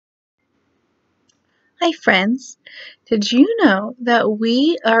Hi friends, did you know that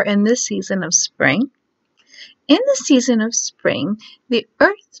we are in the season of spring? In the season of spring, the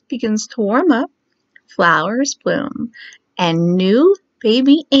earth begins to warm up, flowers bloom, and new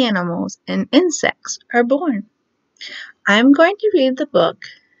baby animals and insects are born. I'm going to read the book,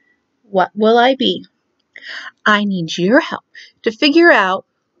 What Will I Be? I need your help to figure out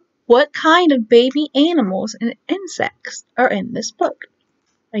what kind of baby animals and insects are in this book.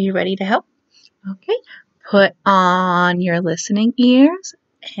 Are you ready to help? Okay, put on your listening ears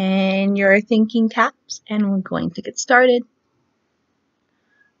and your thinking caps, and we're going to get started.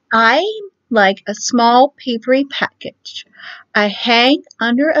 I'm like a small papery package. I hang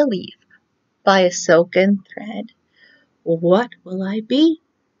under a leaf by a silken thread. What will I be?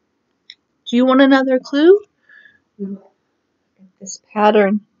 Do you want another clue? Look at this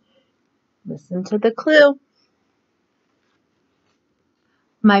pattern. Listen to the clue.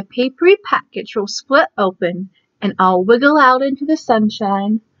 My papery package will split open and I'll wiggle out into the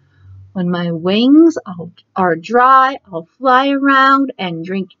sunshine. When my wings are dry, I'll fly around and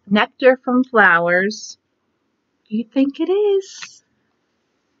drink nectar from flowers. Do you think it is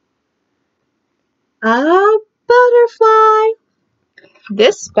a butterfly?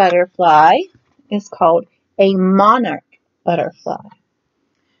 This butterfly is called a monarch butterfly.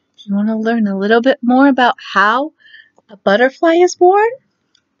 Do you want to learn a little bit more about how a butterfly is born?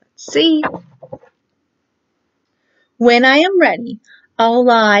 Let's see. When I am ready, I'll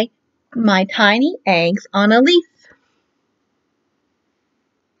lie my tiny eggs on a leaf.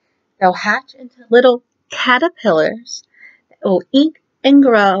 They'll hatch into little caterpillars that will eat and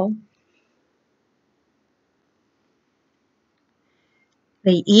grow.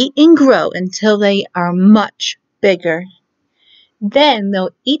 They eat and grow until they are much bigger. Then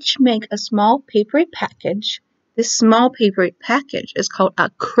they'll each make a small papery package. This small papery package is called a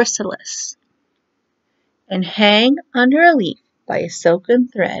chrysalis, and hang under a leaf by a silken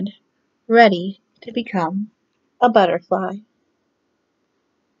thread, ready to become a butterfly.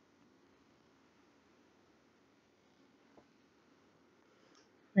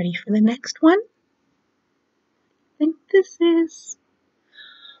 Ready for the next one? I think this is.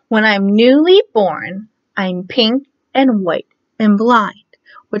 When I'm newly born, I'm pink and white and blind,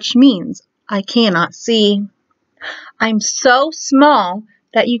 which means I cannot see. I'm so small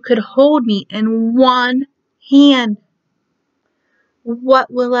that you could hold me in one hand.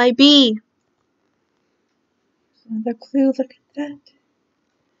 What will I be? Another clue, look at that.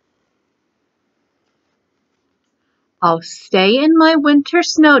 I'll stay in my winter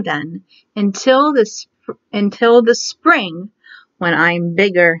snow den until the spring when I'm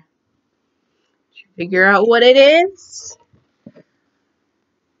bigger. Did you figure out what it is?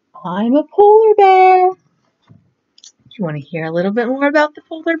 I'm a polar bear. Do you want to hear a little bit more about the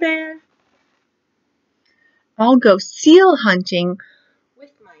polar bear? I'll go seal hunting with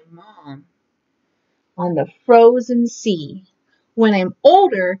my mom on the frozen sea. When I'm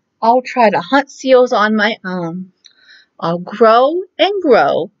older, I'll try to hunt seals on my own. I'll grow and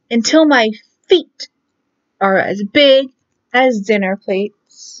grow until my feet are as big as dinner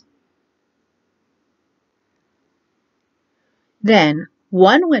plates. Then,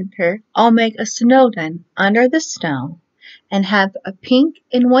 one winter, I'll make a snow den under the snow and have a pink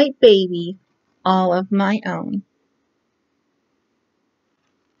and white baby all of my own.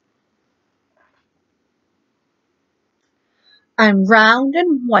 I'm round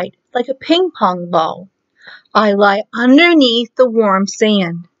and white like a ping pong ball. I lie underneath the warm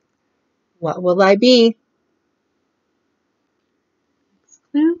sand. What will I be?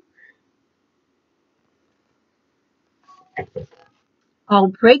 I'll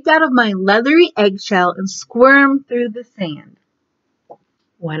break out of my leathery eggshell and squirm through the sand.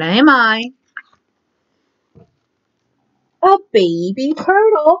 What am I? A baby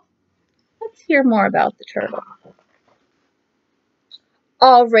turtle. Let's hear more about the turtle.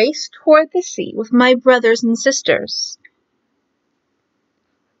 I'll race toward the sea with my brothers and sisters.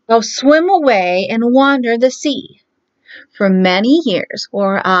 I'll swim away and wander the sea for many years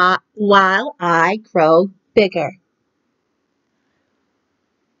while I grow bigger.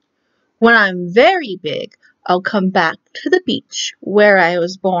 When I'm very big, I'll come back to the beach where I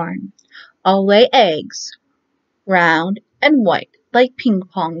was born. I'll lay eggs, round and white like ping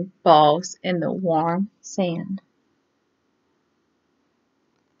pong balls in the warm sand.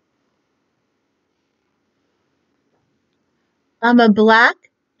 I'm a black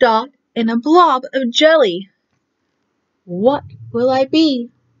dot in a blob of jelly. What will I be?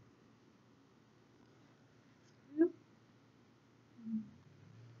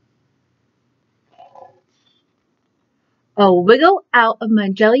 I'll wiggle out of my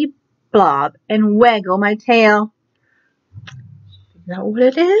jelly blob, and waggle my tail. Is that what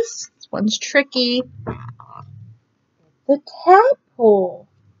it is? This one's tricky. The tadpole.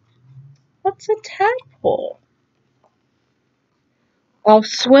 What's a tadpole? I'll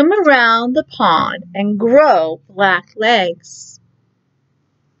swim around the pond and grow black legs.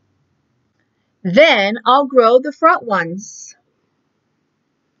 Then I'll grow the front ones.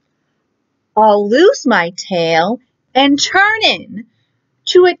 I'll lose my tail and turn in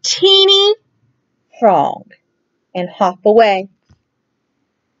to a teeny frog and hop away.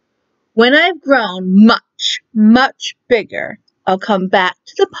 When I've grown much, much bigger, I'll come back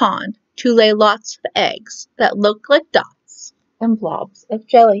to the pond to lay lots of eggs that look like dots and blobs of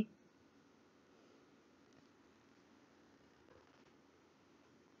jelly.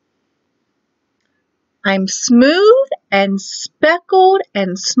 I'm smooth and speckled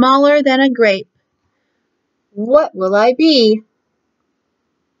and smaller than a grape. What will I be?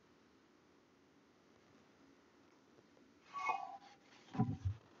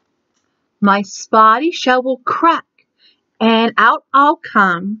 My spotty shell will crack, and out I'll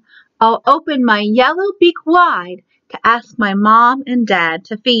come. I'll open my yellow beak wide to ask my mom and dad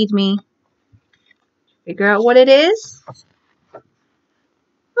to feed me. Figure out what it is?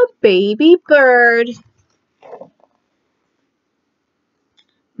 A baby bird.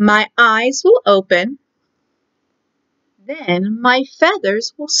 My eyes will open, then my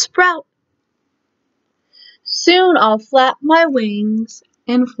feathers will sprout. Soon I'll flap my wings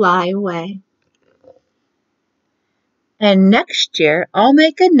and fly away. And next year I'll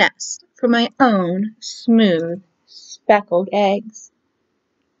make a nest for my own smooth, speckled eggs.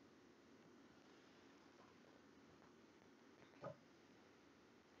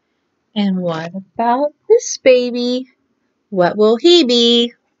 And what about this baby? What will he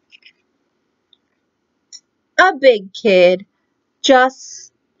be? A big kid,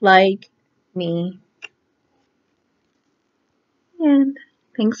 just like me. And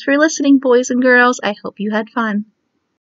thanks for listening, boys and girls. I hope you had fun.